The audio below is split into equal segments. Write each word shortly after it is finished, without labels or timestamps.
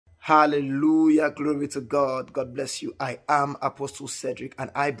Hallelujah. Glory to God. God bless you. I am Apostle Cedric and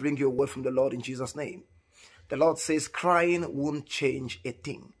I bring you a word from the Lord in Jesus' name. The Lord says crying won't change a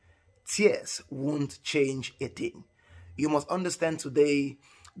thing. Tears won't change a thing. You must understand today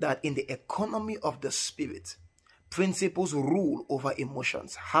that in the economy of the spirit, principles rule over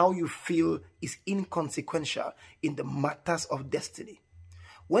emotions. How you feel is inconsequential in the matters of destiny.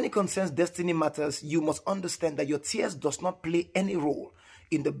 When it concerns destiny matters, you must understand that your tears does not play any role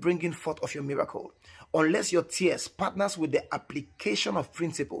in the bringing forth of your miracle. Unless your tears partners with the application of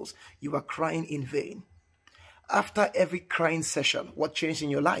principles, you are crying in vain. After every crying session, what changed in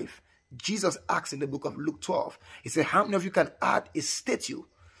your life? Jesus asked in the book of Luke 12, he said, how many of you can add a statue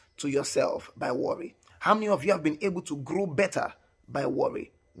to yourself by worry? How many of you have been able to grow better by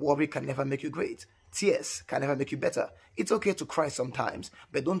worry? Worry can never make you great. Tears can never make you better. It's okay to cry sometimes,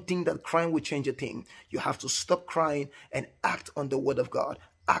 but don't think that crying will change a thing. You have to stop crying and act on the word of God.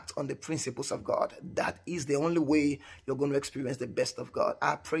 Act on the principles of God. That is the only way you're going to experience the best of God.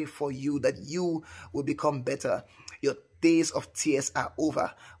 I pray for you that you will become better. Your days of tears are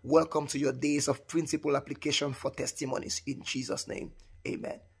over. Welcome to your days of principle application for testimonies in Jesus' name.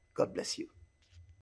 Amen. God bless you.